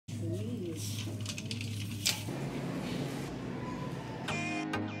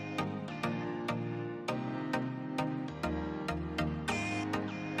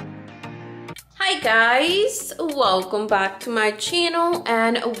Hi guys, welcome back to my channel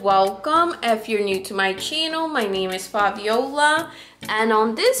and welcome if you're new to my channel. My name is Fabiola and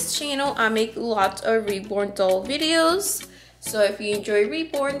on this channel I make lots of reborn doll videos. So if you enjoy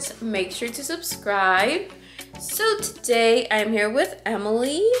reborns, make sure to subscribe. So today I'm here with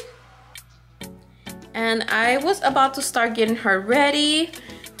Emily and I was about to start getting her ready.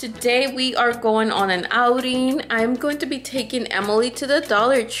 Today we are going on an outing. I'm going to be taking Emily to the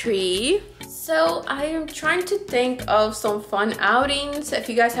Dollar Tree. So I am trying to think of some fun outings. If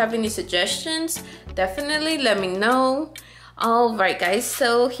you guys have any suggestions, definitely let me know. Alright guys,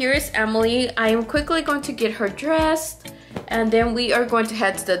 so here is Emily. I am quickly going to get her dressed and then we are going to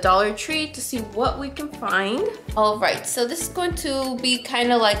head to the Dollar Tree to see what we can find. Alright, so this is going to be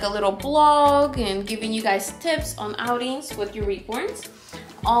kind of like a little blog and giving you guys tips on outings with your reborns.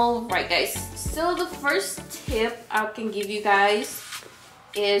 Alright guys, so the first tip I can give you guys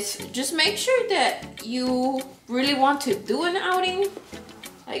is just make sure that you really want to do an outing,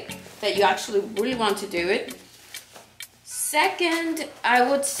 like that you actually really want to do it. Second, I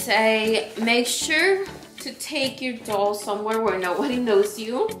would say make sure to take your doll somewhere where nobody knows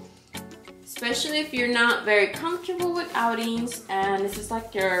you, especially if you're not very comfortable with outings and this is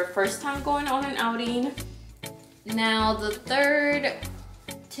like your first time going on an outing. Now the third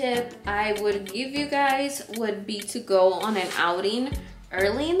tip I would give you guys would be to go on an outing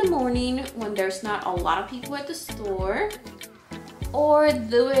early in the morning when there's not a lot of people at the store, or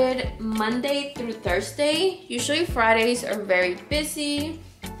do it Monday through Thursday. Usually Fridays are very busy.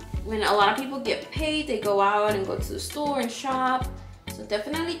 When a lot of people get paid, they go out and go to the store and shop. So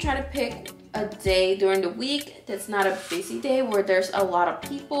definitely try to pick a day during the week that's not a busy day where there's a lot of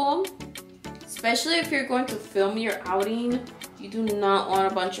people. Especially if you're going to film your outing, you do not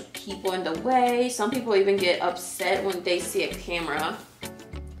want a bunch of people in the way. Some people even get upset when they see a camera.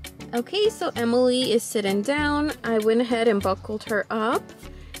 Okay, so Emily is sitting down. I went ahead and buckled her up.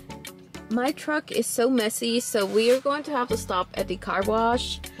 My truck is so messy, so we are going to have to stop at the car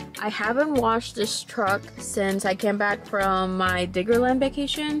wash. I haven't washed this truck since I came back from my Diggerland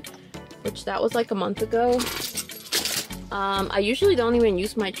vacation, which that was like a month ago. I usually don't even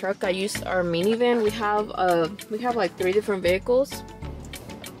use my truck. I use our minivan. We have like 3 different vehicles.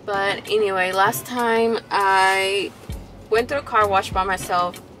 But anyway, last time I went through a car wash by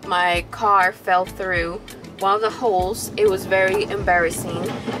myself, my car fell through one of the holes. It was very embarrassing,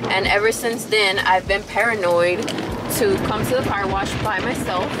 and ever since then I've been paranoid to come to the car wash by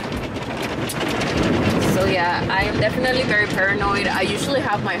myself. So yeah, I am definitely very paranoid. I usually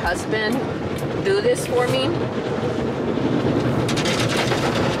have my husband do this for me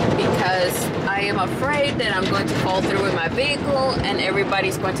because I am afraid that I'm going to fall through with my vehicle and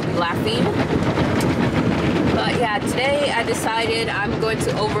everybody's going to be laughing. But yeah, today I decided I'm going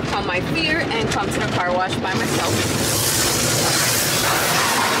to overcome my fear and come to the car wash by myself.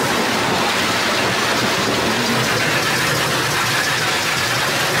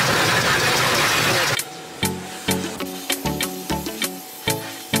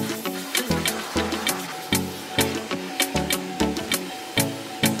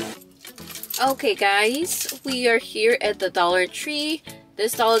 Okay guys, we are here at the Dollar Tree.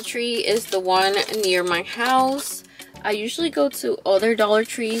 This Dollar Tree is the one near my house. I usually go to other Dollar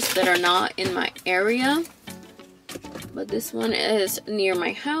Trees that are not in my area, but this one is near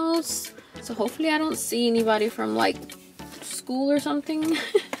my house. So hopefully I don't see anybody from like school or something.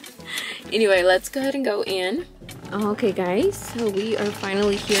 Anyway, let's go ahead and go in. Okay guys, so we are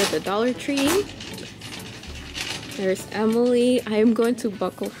finally here at the Dollar Tree. There's Emily. I am going to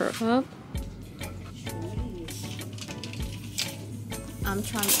buckle her up. I'm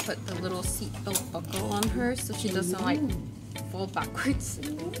trying to put the little seatbelt buckle on her so she doesn't like fall backwards.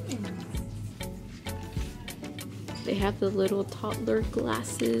 They have the little toddler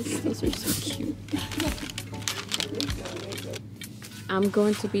glasses. Those are so cute. I'm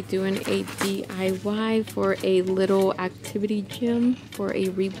going to be doing a DIY for a little activity gym for a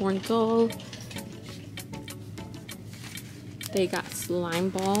reborn doll. They got slime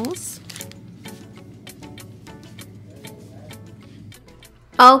balls.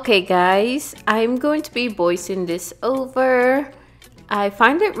 Okay guys, I'm going to be voicing this over. I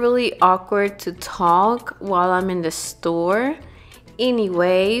find it really awkward to talk while I'm in the store.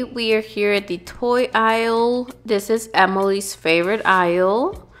 Anyway, we are here at the toy aisle. This is Emily's favorite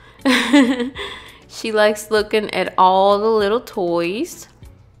aisle. She likes looking at all the little toys,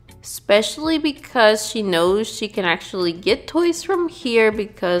 especially because she knows she can actually get toys from here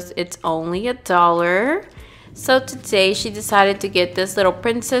because it's only $1. So today she decided to get this little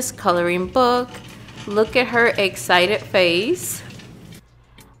princess coloring book. Look at her excited face.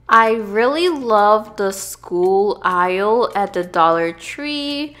 I really love the school aisle at the Dollar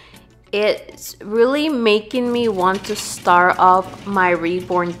Tree. It's really making me want to start up my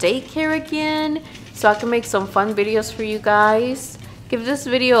Reborn daycare again so I can make some fun videos for you guys. Give this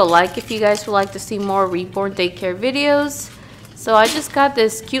video a like if you guys would like to see more Reborn daycare videos. So I just got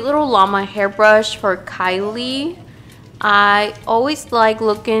this cute little llama hairbrush for Kylie. I always like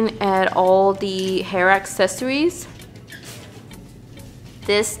looking at all the hair accessories.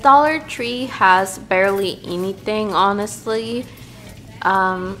 This Dollar Tree has barely anything, honestly.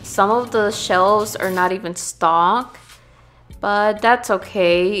 Some of the shelves are not even stocked, but that's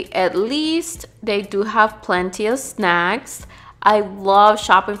okay. At least they do have plenty of snacks. I love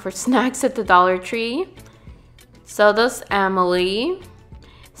shopping for snacks at the Dollar Tree. So does Emily.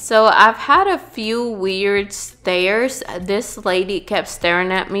 So I've had a few weird stares. This lady kept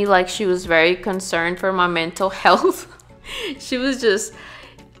staring at me like she was very concerned for my mental health. She was just,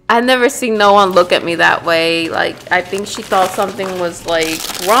 I've never seen no one look at me that way. Like, I think she thought something was like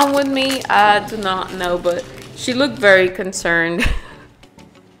wrong with me. I do not know, but she looked very concerned.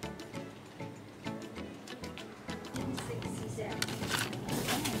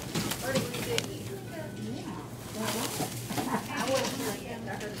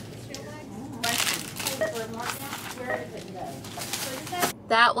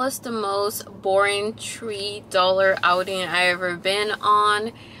 That was the most boring $3 outing I ever been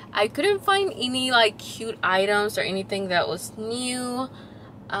on. I couldn't find any like cute items or anything that was new.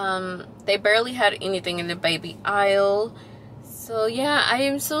 They barely had anything in the baby aisle. So yeah, I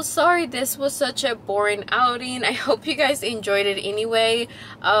am so sorry this was such a boring outing. I hope you guys enjoyed it anyway.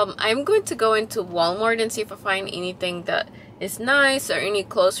 I'm going to go into Walmart and see if I find anything that is nice or any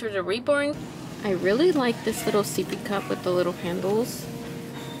closer to Reborn. I really like this little sippy cup with the little handles.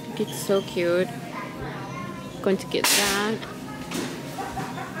 I think it's so cute. I'm going to get that.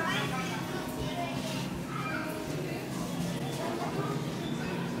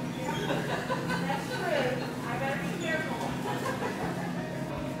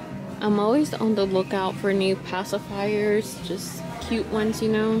 I'm always on the lookout for new pacifiers, just cute ones, you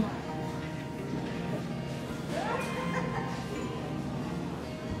know.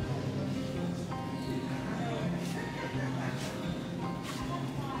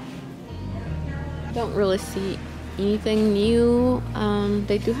 Don't really see anything new.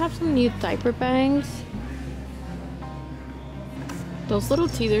 They do have some new diaper bags. Those little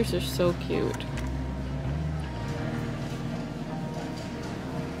teethers are so cute.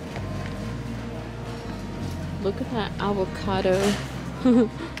 Look at that avocado.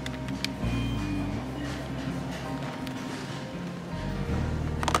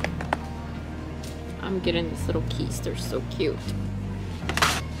 I'm getting these little keys, they're so cute.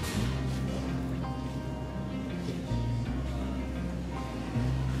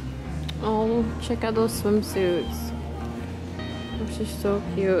 Oh, check out those swimsuits. Those are so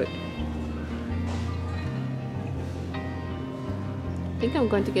cute. I think I'm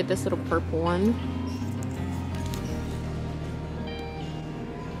going to get this little purple one.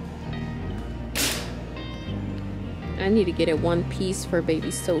 I need to get it one piece for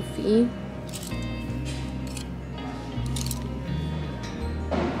baby Sophie.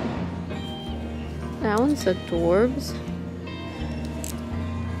 That one's adorbs.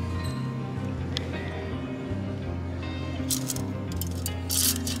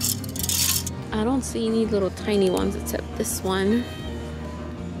 I don't see any little tiny ones except this one.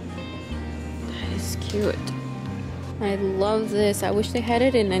 That is cute. I love this. I wish they had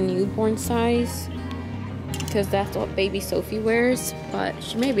it in a newborn size, because that's what baby Sophie wears, but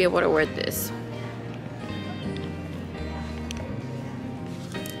she may be able to wear this.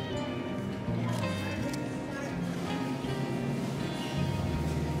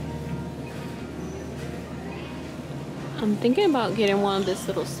 I'm thinking about getting one of these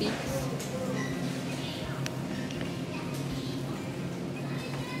little seats.